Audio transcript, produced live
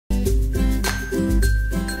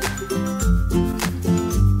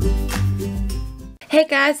Hey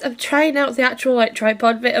guys, I'm trying out the actual like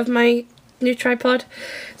tripod bit of my new tripod,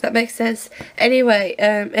 if that makes sense. Anyway,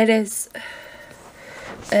 it is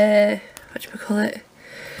whatchamacallit,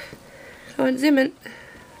 go on, zoom in,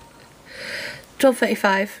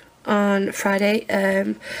 12:35 on Friday.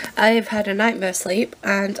 I have had a nightmare sleep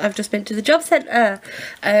and I've just been to the job centre.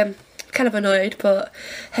 Kind of annoyed, but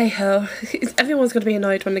hey ho, everyone's going to be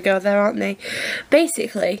annoyed when they go there, aren't they?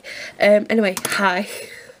 Basically, anyway, hi.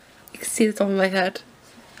 You can see the top of my head.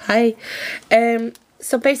 Hi.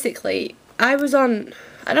 So basically, I don't know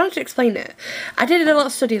how to explain it. I did a lot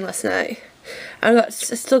of studying last night. I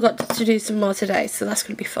still got to do some more today, so that's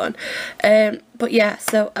going to be fun. But yeah,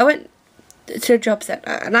 so I went to a job centre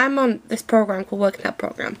and I'm on this program called Working Out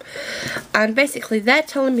Program, and basically they're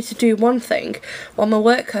telling me to do one thing while my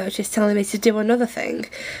work coach is telling me to do another thing.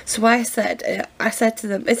 So I said to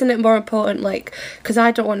them, isn't it more important, like, because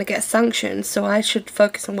I don't want to get sanctioned, so I should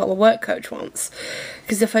focus on what my work coach wants,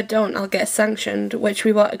 because if I don't I'll get sanctioned, which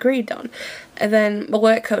we were agreed on. And then my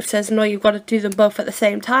work coach says, no, you've got to do them both at the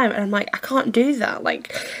same time. And I'm like, I can't do that.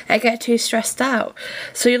 Like, I get too stressed out.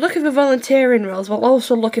 So you're looking for volunteering roles while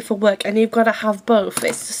also looking for work, and you've got to have both.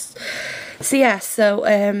 It's just... So yeah, so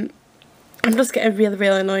I'm just getting really,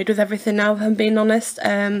 really annoyed with everything now, if I'm being honest.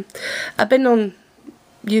 I've been on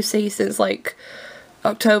UC since, like,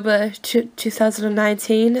 October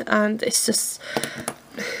 2019, and it's just...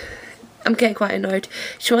 I'm getting quite annoyed.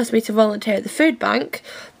 She wants me to volunteer at the food bank,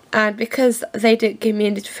 and because they didn't give me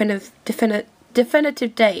a definitive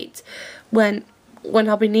date when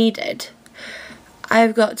I'll be needed,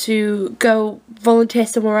 I've got to go volunteer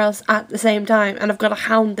somewhere else at the same time, and I've got to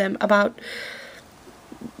hound them about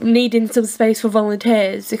needing some space for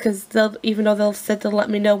volunteers, because even though they've said they'll let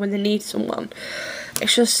me know when they need someone,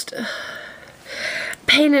 it's just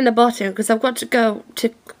pain in the bottom, because I've got to go to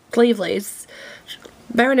Cleveland's.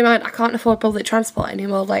 Bearing in mind, I can't afford public transport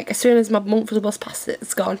anymore. Like, as soon as my monthly bus pass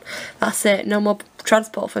is gone, that's it. No more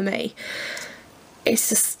transport for me. It's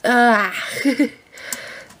just,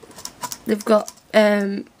 they've got,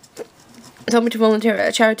 told me to volunteer at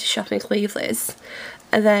a charity shop in Cleveland's,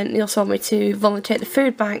 and then they also want me to volunteer at the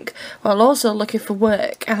food bank while also looking for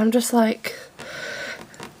work, and I'm just like...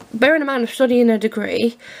 Bearing in mind I'm studying a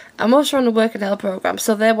degree, I'm also on the Working Out program,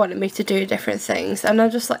 so they wanted me to do different things, and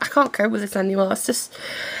I'm just like, I can't cope with this anymore.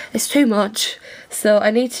 It's too much. So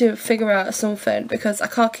I need to figure out something, because I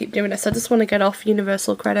can't keep doing this. I just want to get off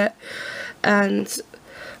universal credit, and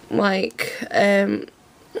like, I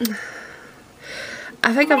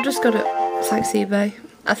think I've just got to, thanks eBay,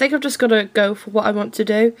 I think I've just got to go for what I want to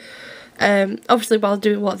do. Obviously while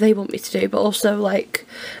doing what they want me to do, but also like,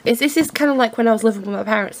 this is kind of like when I was living with my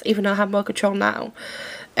parents, even though I have more control now.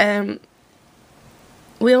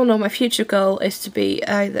 We all know my future goal is to be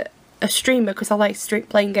either a streamer, because I like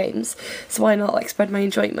playing games, so why not like spread my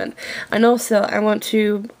enjoyment, and also I want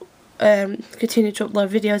to continue to upload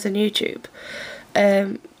videos on YouTube,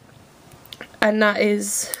 and that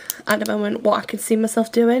is at the moment what I can see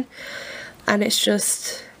myself doing, and it's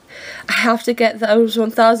just... I have to get those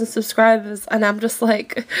 1,000 subscribers, and I'm just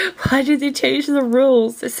like, why did they change the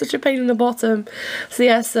rules? It's such a pain in the bottom. So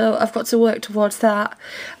yeah, so I've got to work towards that,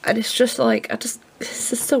 and it's just like, it's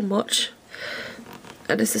just so much,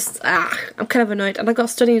 and it's just, I'm kind of annoyed, and I've got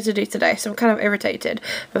studying to do today, so I'm kind of irritated,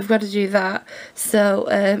 but I've got to do that, so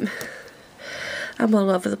I'm all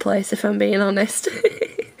over the place, if I'm being honest.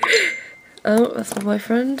 Oh, that's my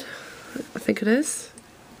boyfriend, I think it is.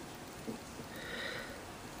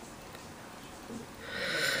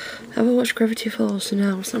 I haven't watched Gravity Falls, so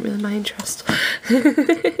no, it's not really my interest.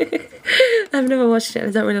 I've never watched it,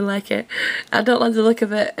 I don't really like it. I don't like the look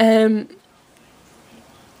of it.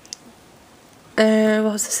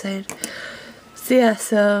 What was I saying? So yeah,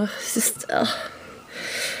 so it's just,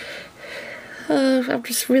 I'm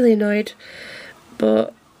just really annoyed.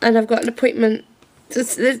 And I've got an appointment.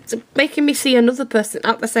 It's making me see another person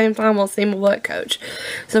at the same time while seeing my work coach.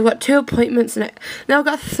 So I've got 2 appointments in it. Now I've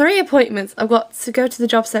got 3 appointments. I've got to go to the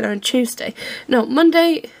job centre on Tuesday. No,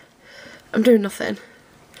 Monday, I'm doing nothing,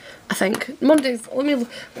 I think. Mondays, I'm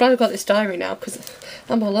glad I've got this diary now, because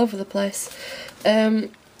I'm all over the place. Yeah,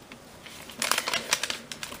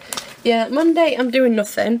 Monday I'm doing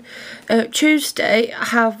nothing. Tuesday I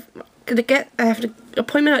have an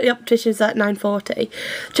appointment at the opticians at 9:40,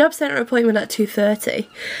 job centre appointment at 2:30,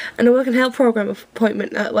 and a Working Out program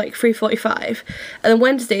appointment at like 3:45. And then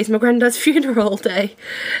Wednesday is my granddad's funeral all day.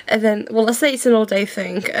 And then, well, I say it's an all day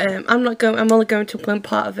thing. I'm only going to one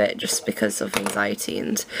part of it just because of anxiety,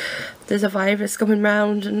 and there's a virus coming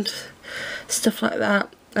round and stuff like that.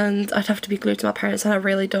 and I'd have to be glued to my parents, and I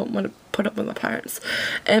really don't want to put up with my parents.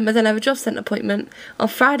 But then I have a job centre appointment on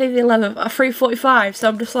Friday the 11th at 3:45, so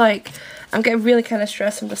I'm just like, I'm getting really kind of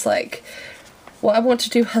stressed. I'm just like, what I want to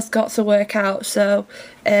do has got to work out. So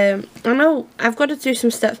I know I've got to do some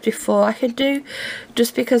steps before I can do,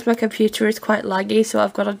 just because my computer is quite laggy, so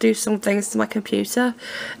I've got to do some things to my computer.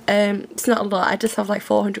 It's not a lot, I just have like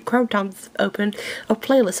 400 Chrome tabs open of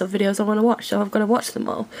playlists of videos I want to watch, so I've got to watch them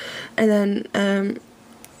all. And then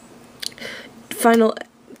final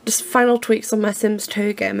tweaks on my Sims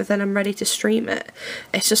 2 game, and then I'm ready to stream it.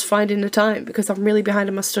 It's just finding the time, because I'm really behind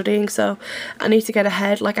in my studying, so I need to get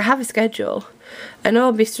ahead. Like, I have a schedule. I know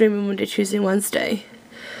I'll be streaming Monday, Tuesday, Wednesday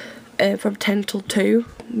from 10 till 2,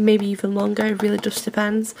 maybe even longer, it really just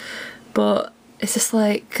depends. But it's just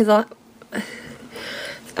like, because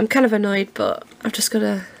I'm kind of annoyed, but I've just got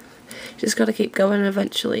to keep going, and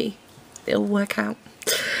eventually it'll work out.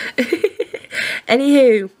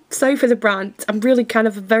 Anywho, sorry for the rant. I'm really kind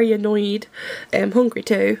of very annoyed. I'm hungry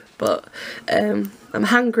too, but I'm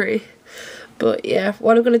hangry. But yeah,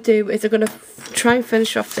 what I'm going to do is I'm going to try and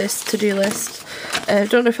finish off this to-do list.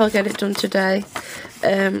 Don't know if I'll get it done today.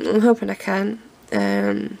 I'm hoping I can.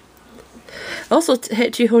 Also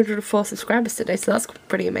hit 204 subscribers today, so that's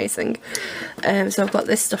pretty amazing. So I've got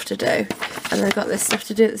this stuff to do, and I've got this stuff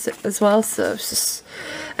to do as well. So it's just,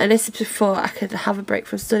 and this is before I could have a break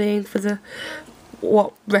from studying for the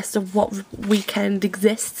rest of what weekend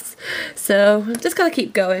exists. So I'm just gonna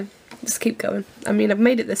keep going. Just keep going. I mean, I've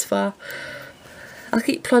made it this far. I'll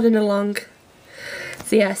keep plodding along.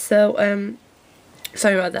 So yeah, so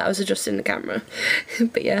sorry about that, I was adjusting the camera.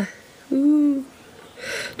 But yeah. Ooh.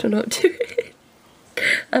 Don't know what to do.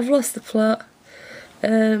 I've lost the plot.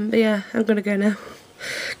 But yeah, I'm gonna go now.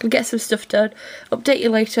 Gonna get some stuff done. Update you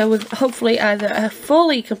later with hopefully either a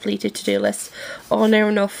fully completed to-do list or near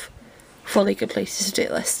enough fully completed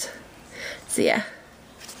to-do list. So yeah.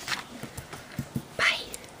 Bye.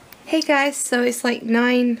 Hey guys, so it's like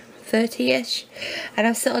 9:30ish and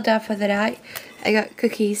I've settled down for the night. I got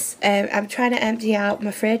cookies. I'm trying to empty out my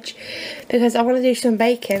fridge because I want to do some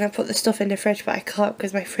baking. I put the stuff in the fridge, but I can't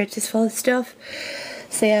because my fridge is full of stuff.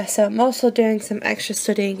 So yeah, so I'm also doing some extra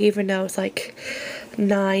studying, even though it's like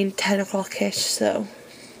 9-10 o'clock-ish. So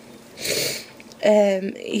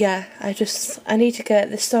yeah, I need to get,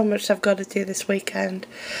 there's so much I've got to do this weekend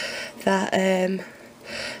that I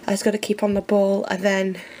just got to keep on the ball. And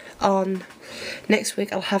then on next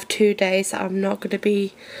week I'll have 2 days that I'm not going to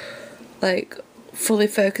be like fully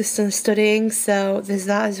focused on studying, so there's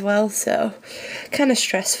that as well. So kind of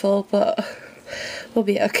stressful, but we'll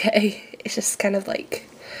be okay. It's just kind of like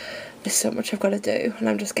there's so much I've got to do and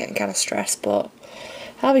I'm just getting kind of stressed, but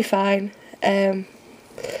I'll be fine. But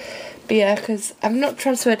yeah, because I've not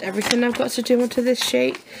transferred everything I've got to do onto this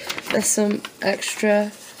sheet. There's some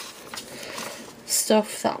extra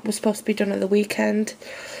stuff that was supposed to be done at the weekend.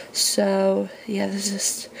 So yeah, there's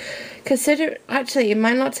just actually it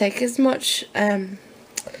might not take as much.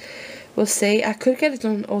 We'll see. I could get it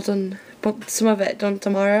all done, but some of it done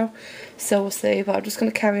tomorrow, so we'll see. But I'm just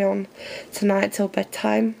going to carry on tonight till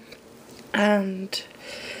bedtime, and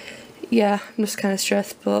yeah, I'm just kind of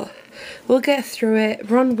stressed, but we'll get through it.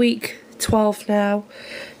 We're on week 12 now,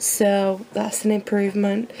 so that's an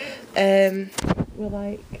improvement. We're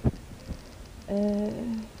like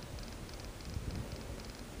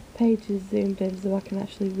pages zoomed in so I can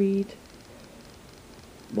actually read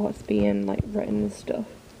what's being like written and stuff.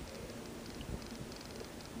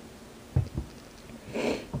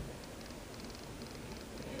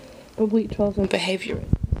 But week 12 on behaviour.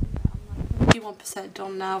 51%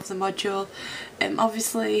 done now of the module.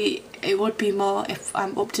 Obviously it would be more if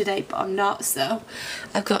I'm up to date, but I'm not, so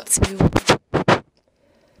I've got to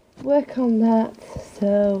work on that.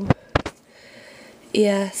 So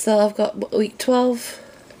yeah, so I've got week 12,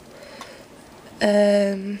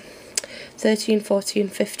 13, 14,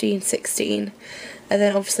 15, 16, and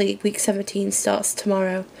then obviously week 17 starts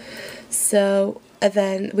tomorrow. So, and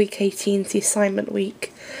then week 18 is the assignment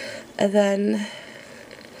week, and then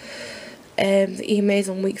the EMA's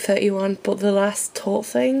on week 31, but the last taught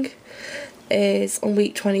thing is on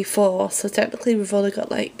week 24, so technically we've only got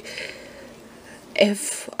like,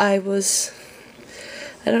 if I was,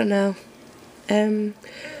 I don't know, 1,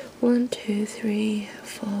 2, 3,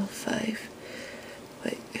 4, 5,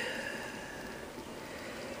 wait,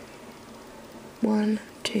 1,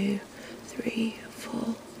 2, 3,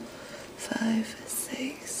 4, 5,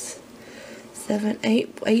 6, 7,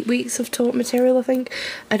 8 weeks of taught material, I think.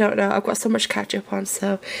 I don't know, I've got so much catch up on,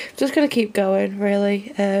 so I'm just gonna keep going,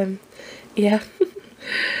 really. Yeah.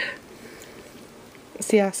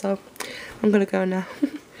 So yeah, so I'm gonna go now.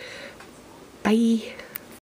 Bye.